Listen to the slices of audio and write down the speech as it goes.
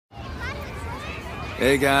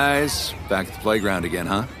Hey, guys. Back at the playground again,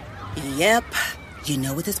 huh? Yep. You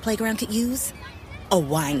know what this playground could use? A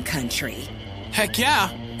wine country. Heck yeah,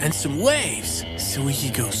 and some waves, so we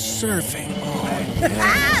could go surfing. Oh, yeah.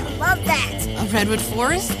 Ah, love that. A redwood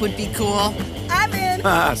forest would be cool. I'm in.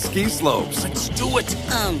 Ah, ski slopes. Let's do it.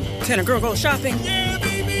 Can a girl go shopping? Yeah,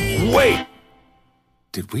 baby! Wait!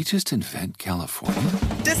 Did we just invent California?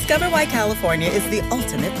 Discover why California is the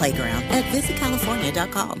ultimate playground at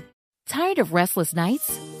visitcalifornia.com. Tired of restless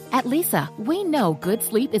nights? At Leesa, we know good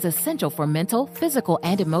sleep is essential for mental, physical,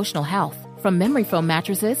 and emotional health. From memory foam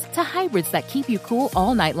mattresses to hybrids that keep you cool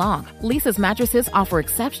all night long, Leesa's mattresses offer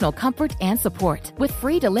exceptional comfort and support with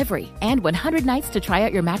free delivery and 100 nights to try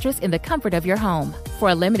out your mattress in the comfort of your home. For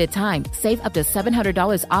a limited time, save up to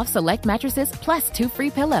 $700 off select mattresses plus 2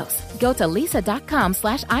 free pillows. Go to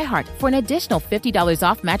leesa.com/iHeart for an additional $50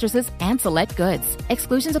 off mattresses and select goods.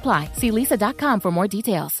 Exclusions apply. See leesa.com for more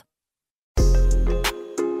details.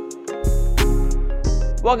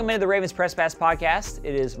 Welcome into the Ravens Press Pass podcast.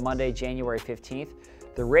 It is Monday, January 15th.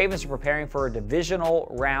 The Ravens are preparing for a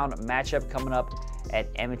divisional round matchup coming up at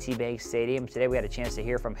M&T Bank Stadium. Today we had a chance to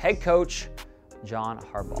hear from head coach John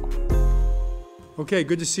Harbaugh. Okay,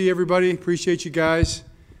 good to see everybody. Appreciate you guys.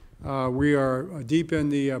 We are deep in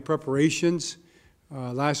the preparations.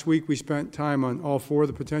 Last week we spent time on all 4 of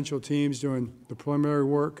the potential teams doing the preliminary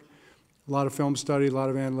work, a lot of film study, a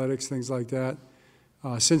lot of analytics, things like that.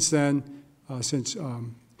 Since then, since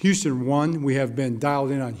Houston won, we have been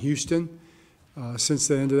dialed in on Houston since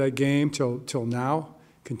the end of that game till now,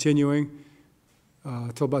 continuing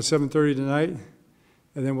till about 7:30 tonight,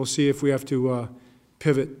 and then we'll see if we have to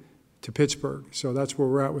pivot to Pittsburgh. So that's where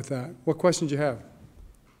we're at with that. What questions do you have?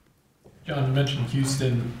 John, you mentioned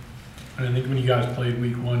Houston, and I think when you guys played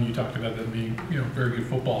Week 1, you talked about them being, a very good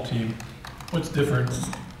football team. What's different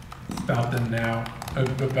about them now,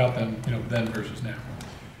 then versus now?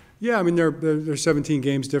 Yeah, I mean, they're 17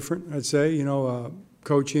 games different, I'd say.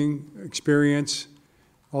 Coaching, experience,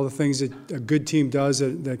 all the things that a good team does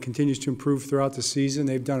that continues to improve throughout the season.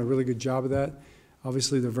 They've done a really good job of that.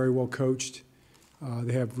 Obviously, they're very well coached.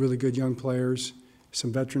 They have really good young players,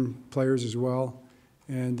 some veteran players as well,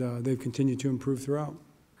 and they've continued to improve throughout.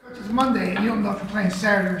 Coach, it's Monday, and you don't know if you're playing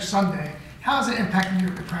Saturday or Sunday. How is it impacting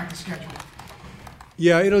your practice schedule?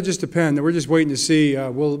 Yeah, it'll just depend. We're just waiting to see.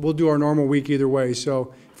 We'll do our normal week either way.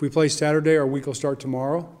 So if we play Saturday, our week will start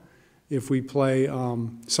tomorrow. If we play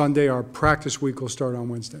Sunday, our practice week will start on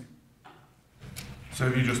Wednesday. So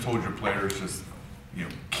have you just told your players you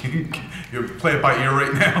play it by ear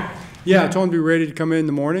right now? Yeah, I told them to be ready to come in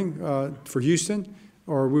the morning for Houston,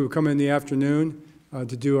 or we would come in the afternoon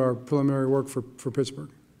to do our preliminary work for Pittsburgh.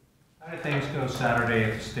 How did things go Saturday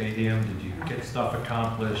at the stadium? Did you get stuff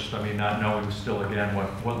accomplished? I mean, not knowing still again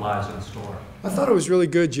what lies in store. I thought it was really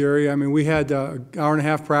good, Jerry. I mean, we had an hour and a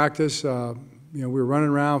half practice. We were running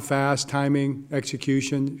around fast, timing,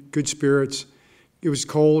 execution, good spirits. It was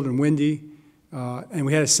cold and windy, and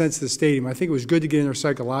we had a sense of the stadium. I think it was good to get in there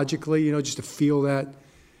psychologically, just to feel that.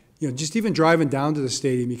 Just even driving down to the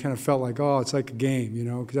stadium, you kind of felt like, oh, it's like a game,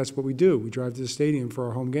 because that's what we do. We drive to the stadium for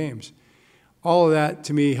our home games. All of that,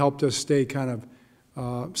 to me, helped us stay kind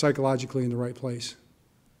of psychologically in the right place.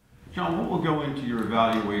 John, what will go into your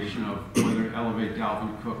evaluation of whether to elevate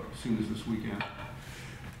Dalvin Cook as soon as this weekend?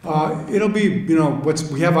 It'll be,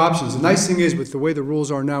 we have options. The nice thing is, with the way the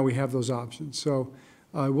rules are now, we have those options. So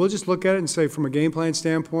we'll just look at it and say, from a game plan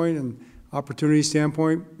standpoint and opportunity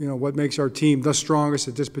standpoint, what makes our team the strongest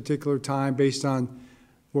at this particular time based on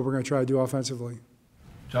what we're going to try to do offensively.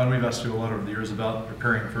 John, we've asked you a lot over the years about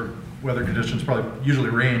preparing for weather conditions, probably usually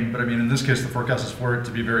rain, but I mean, in this case, the forecast is for it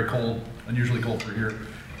to be very cold, unusually cold for here.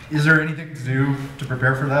 Is there anything to do to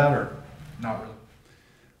prepare for that, or not really?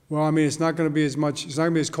 Well, I mean, it's not going to be as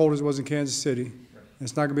cold as it was in Kansas City. Right. And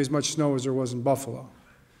it's not going to be as much snow as there was in Buffalo.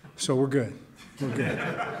 So we're good. We're good.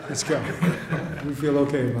 Let's go. We feel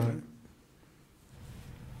okay about it.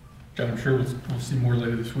 John, I'm sure we'll see more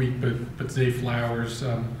later this week, but Zay Flowers,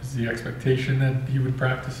 is the expectation that he would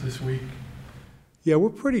practice this week? Yeah, we're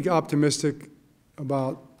pretty optimistic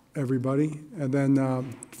about everybody, and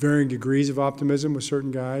then varying degrees of optimism with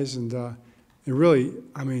certain guys. And really,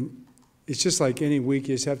 I mean, it's just like any week,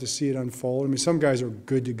 you just have to see it unfold. I mean, some guys are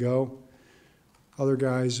good to go. Other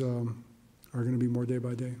guys are going to be more day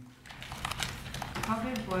by day. How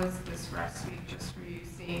big was this rest week just for you,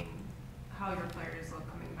 seeing how your players look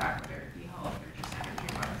coming back, whether it be health or just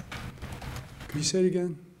energy-wise? Could you say it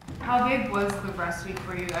again? How big was the rest week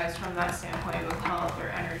for you guys from that standpoint with health or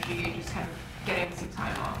energy, just kind of getting some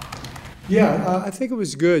time off? Yeah, I think it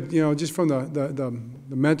was good, just from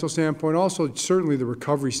the mental standpoint, also certainly the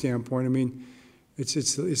recovery standpoint. I mean,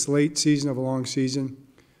 It's late season of a long season.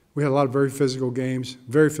 We had a lot of very physical games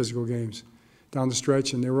down the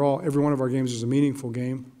stretch, and every one of our games was a meaningful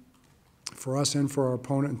game for us and for our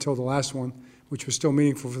opponent until the last one, which was still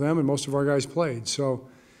meaningful for them, and most of our guys played. So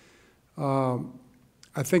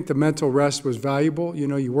I think the mental rest was valuable.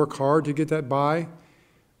 You work hard to get that bye.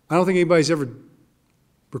 I don't think anybody's ever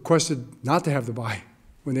requested not to have the bye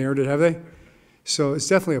when they earned it, have they? So it's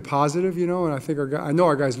definitely a positive, and I think I know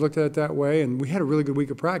our guys looked at it that way, and we had a really good week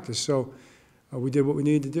of practice, so we did what we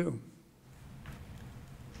needed to do.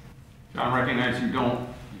 John, recognize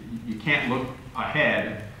you can't look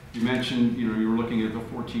ahead. You mentioned, you were looking at the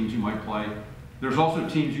 4 teams you might play. There's also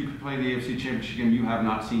teams you could play the AFC Championship game you have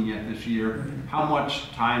not seen yet this year. How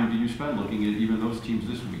much time do you spend looking at even those teams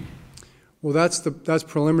this week? Well, that's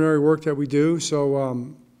preliminary work that we do.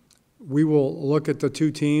 So we will look at the 2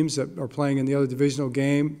 teams that are playing in the other divisional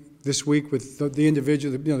game this week with the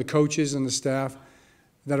individual, the coaches and the staff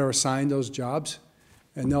that are assigned those jobs,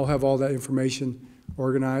 and they'll have all that information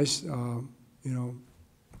organized.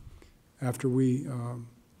 After we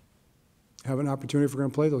have an opportunity if we're going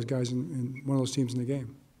to play those guys in one of those teams in the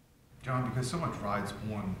game. John, because so much rides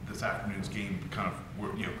on this afternoon's game, kind of,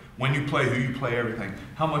 when you play, who you play, everything,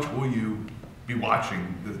 how much will you be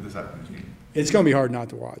watching this afternoon's game? It's going to be hard not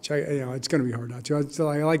to watch. It's going to be hard not to.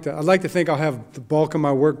 I'd like to think I'll have the bulk of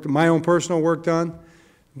my work, my own personal work done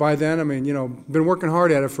by then. I mean, been working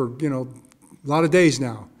hard at it for, a lot of days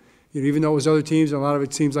now. Even though it was other teams, and a lot of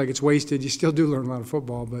it seems like it's wasted, you still do learn a lot of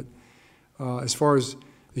football. But as far as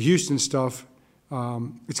the Houston stuff,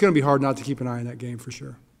 it's going to be hard not to keep an eye on that game for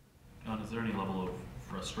sure. John, is there any level of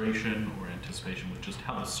frustration or anticipation with just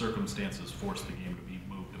how the circumstances forced the game to be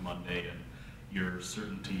moved to Monday, and your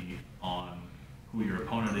certainty on who your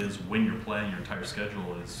opponent is, when you're playing, your entire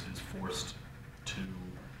schedule is forced to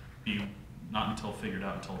be not until figured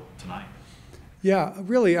out until tonight? Yeah,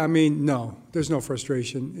 really, no, there's no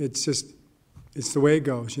frustration. It's the way it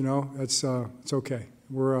goes, it's okay.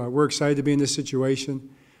 We're excited to be in this situation.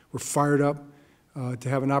 We're fired up to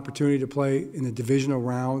have an opportunity to play in the divisional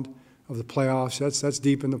round of the playoffs. That's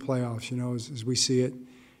deep in the playoffs, as we see it.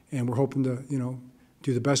 And we're hoping to,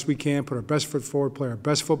 do the best we can, put our best foot forward, play our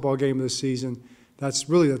best football game of the season. That's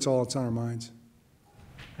all that's on our minds.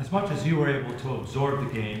 As much as you were able to absorb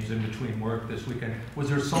the games in between work this weekend, was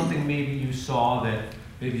there something maybe you saw that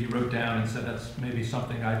maybe you wrote down and said that's maybe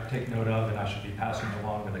something I'd take note of and I should be passing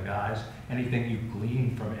along to the guys? Anything you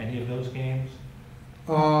gleaned from any of those games?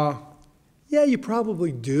 Yeah, you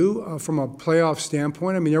probably do from a playoff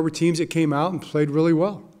standpoint. There were teams that came out and played really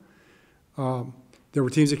well. There were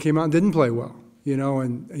teams that came out and didn't play well,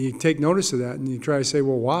 and you take notice of that and you try to say,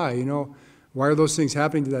 well, why? Why are those things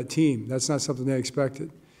happening to that team? That's not something they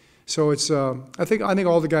expected. So it's I think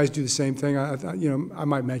all the guys do the same thing. I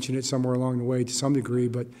might mention it somewhere along the way to some degree,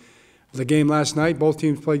 but the game last night, both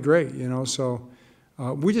teams played great. So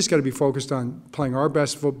we just got to be focused on playing our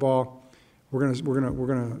best football. We're gonna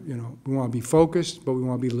we want to be focused, but we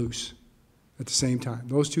want to be loose at the same time.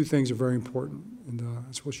 Those 2 things are very important, and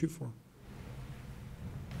that's what we'll shoot for.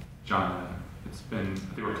 John, it's been,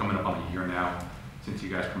 I think we're coming up on a year now since you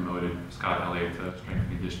guys promoted Scott Elliott to strength and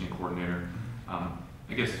conditioning coordinator.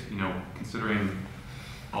 I guess, considering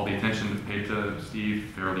all the attention that's paid to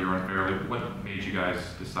Steve, fairly or unfairly, what made you guys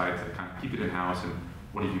decide to kind of keep it in-house, and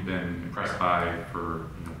what have you been impressed by for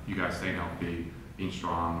you guys staying healthy, being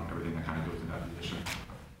strong, everything that kind of goes into that position?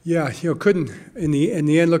 Yeah, couldn't, in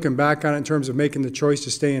the end, looking back on it in terms of making the choice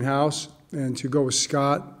to stay in-house and to go with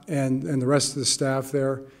Scott and the rest of the staff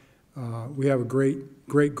there, we have a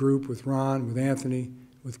great group with Ron, with Anthony,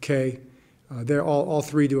 with Kay. They're all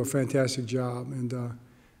 3 do a fantastic job, and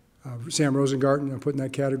Sam Rosengarten put in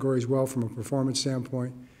that category as well from a performance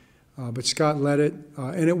standpoint. But Scott led it,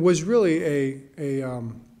 and it was really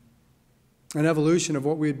an evolution of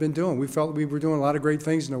what we had been doing. We felt we were doing a lot of great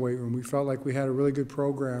things in the weight room. We felt like we had a really good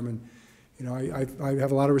program, and I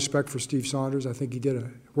have a lot of respect for Steve Saunders. I think he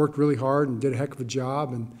worked really hard and did a heck of a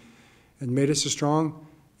job, and made us a strong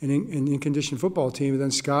and in-condition football team. And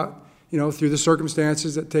then Scott, through the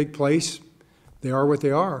circumstances that take place, they are what they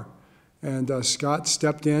are. And Scott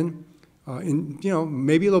stepped in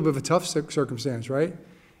maybe a little bit of a tough circumstance, right?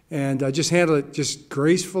 And just handled it just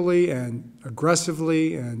gracefully and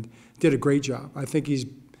aggressively, and did a great job. I think he's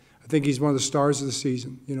one of the stars of the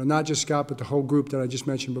season. Not just Scott, but the whole group that I just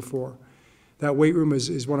mentioned before. That weight room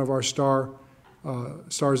is one of our stars of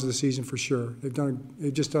the season for sure.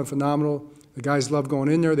 They've just done phenomenal. The guys love going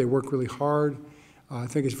in there. They work really hard. I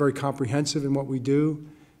think it's very comprehensive in what we do.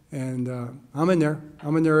 And I'm in there.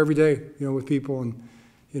 I'm in there every day, with people, and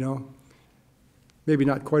maybe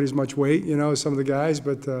not quite as much weight, as some of the guys,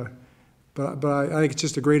 but But I think it's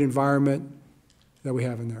just a great environment that we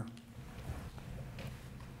have in there.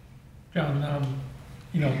 John,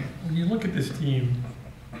 when you look at this team,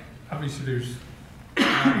 obviously there's a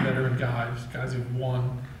lot of veteran guys who've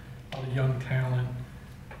won, a lot of young talent.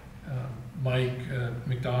 Mike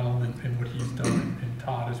McDonald and what he's done, and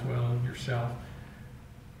Todd as well, and yourself.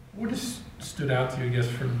 What has stood out to you, I guess,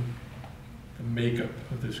 from the makeup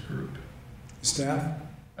of this group? Staff?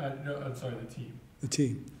 No, I'm sorry, the team. The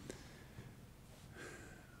team.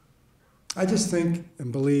 I just think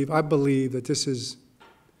and believe that this is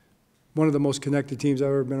one of the most connected teams I've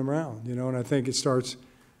ever been around, and I think it starts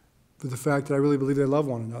with the fact that I really believe they love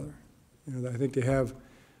one another. I think they have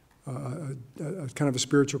a kind of a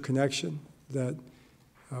spiritual connection that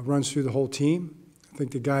runs through the whole team. I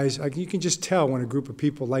think the guys, you can just tell when a group of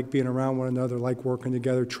people like being around one another, like working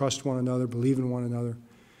together, trust one another, believe in one another,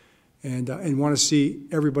 and want to see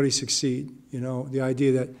everybody succeed. The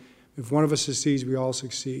idea that if one of us succeeds, we all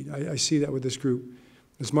succeed. I see that with this group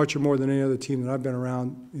as much or more than any other team that I've been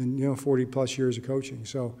around in 40 plus years of coaching.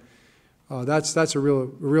 So that's a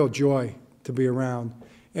real joy to be around.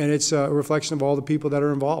 And it's a reflection of all the people that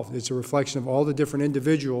are involved. It's a reflection of all the different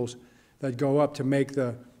individuals that go up to make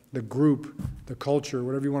the group, the culture,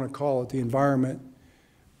 whatever you want to call it, the environment,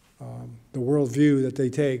 the worldview that they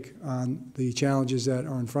take on the challenges that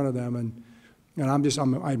are in front of them. And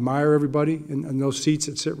I admire everybody in those seats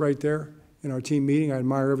that sit right there in our team meeting. I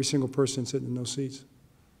admire every single person sitting in those seats.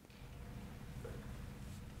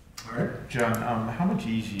 All right, John, how much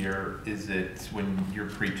easier is it when you're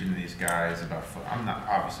preaching to these guys about,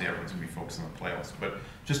 obviously everyone's going to be focused on the playoffs, but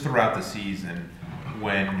just throughout the season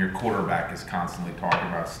when your quarterback is constantly talking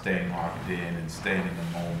about staying locked in and staying in the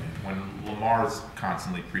moment, when Lamar's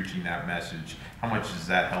constantly preaching that message, how much does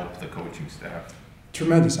that help the coaching staff?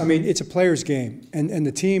 Tremendous. I mean, it's a player's game, and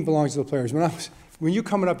the team belongs to the players. When you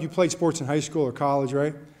coming up, you played sports in high school or college,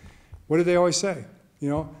 right? What did they always say?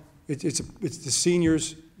 It's the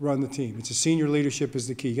seniors run the team. It's a senior leadership is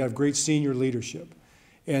the key. You got to have great senior leadership.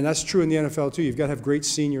 And that's true in the NFL too. You've got to have great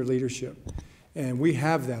senior leadership. And we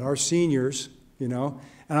have that. Our seniors, and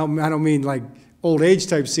I don't mean like old age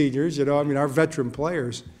type seniors, I mean our veteran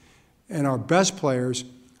players. And our best players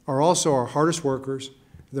are also our hardest workers.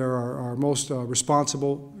 They're our most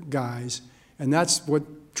responsible guys. And that's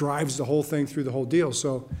what drives the whole thing through the whole deal.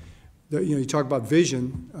 So, you talk about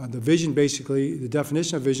vision. The vision basically, the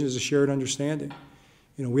definition of vision is a shared understanding.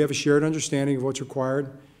 We have a shared understanding of what's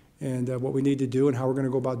required and what we need to do and how we're going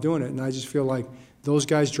to go about doing it. And I just feel like those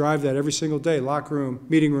guys drive that every single day, locker room,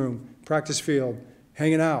 meeting room, practice field,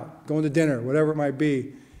 hanging out, going to dinner, whatever it might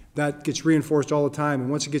be. That gets reinforced all the time.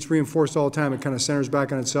 And once it gets reinforced all the time, it kind of centers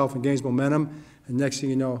back on itself and gains momentum. And next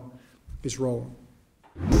thing you know, it's rolling.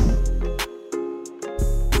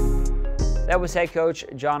 That was head coach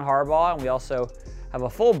John Harbaugh, and we also have a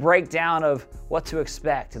full breakdown of what to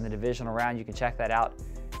expect in the divisional round. You can check that out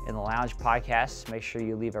in the Lounge podcast. Make sure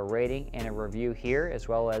you leave a rating and a review here as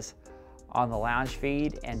well as on the Lounge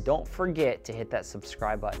feed. And don't forget to hit that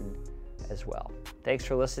subscribe button as well. Thanks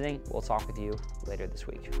for listening. We'll talk with you later this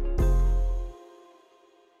week.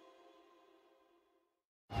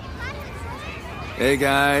 Hey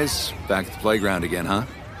guys, back at the playground again, huh?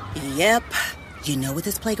 Yep. You know what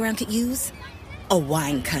this playground could use? A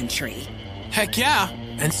wine country. Heck yeah,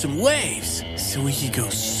 and some waves so we could go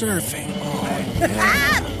surfing. Oh,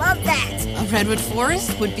 yeah. I love that. A redwood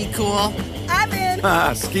forest would be cool. I'm in.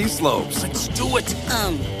 Ah, ski slopes. Let's do it.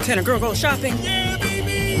 Can a girl go shopping? Yeah,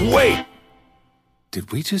 baby. Wait!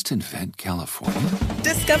 Did we just invent California?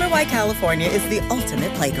 Discover why California is the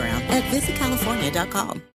ultimate playground at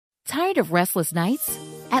visitcalifornia.com. Tired of restless nights?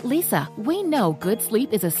 At Lisa, we know good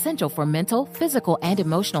sleep is essential for mental, physical, and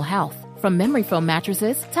emotional health. From memory foam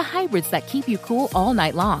mattresses to hybrids that keep you cool all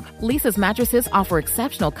night long, Lisa's mattresses offer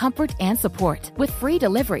exceptional comfort and support with free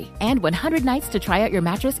delivery and 100 nights to try out your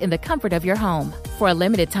mattress in the comfort of your home. For a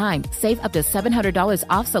limited time, save up to $700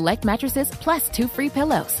 off select mattresses plus 2 free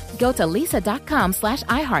pillows. Go to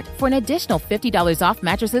lisa.com/iHeart for an additional $50 off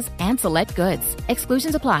mattresses and select goods.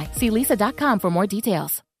 Exclusions apply. See lisa.com for more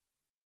details.